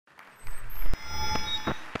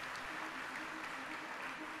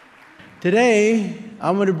Today,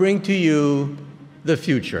 I'm going to bring to you the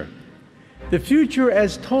future. The future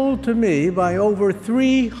as told to me by over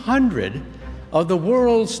 300 of the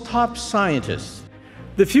world's top scientists.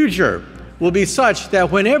 The future will be such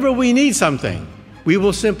that whenever we need something, we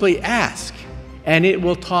will simply ask, and it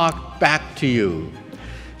will talk back to you.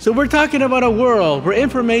 So we're talking about a world where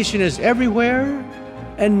information is everywhere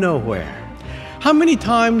and nowhere. How many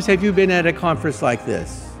times have you been at a conference like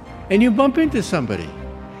this, and you bump into somebody,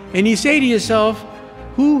 and you say to yourself,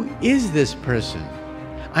 who is this person?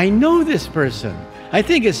 I know this person. I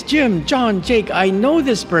think it's Jim, John, Jake. I know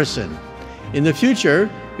this person. In the future,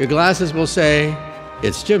 your glasses will say,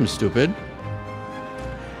 it's Jim, stupid.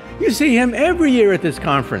 You see him every year at this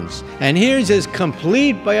conference, and here's his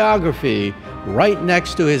complete biography right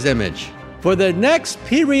next to his image. For the next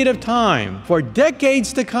period of time, for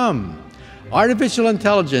decades to come, artificial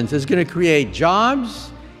intelligence is going to create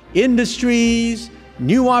jobs, industries,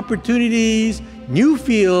 new opportunities, new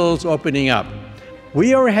fields opening up.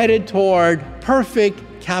 We are headed toward perfect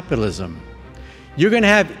capitalism. You're going to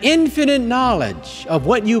have infinite knowledge of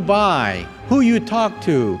what you buy, who you talk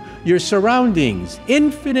to, your surroundings,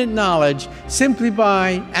 infinite knowledge simply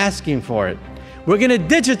by asking for it. We're going to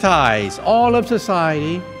digitize all of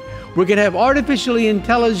society. We're going to have artificially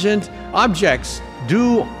intelligent objects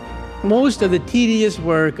do most of the tedious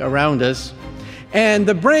work around us. And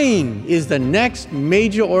the brain is the next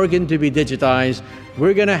major organ to be digitized.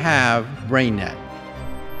 We're going to have BrainNet.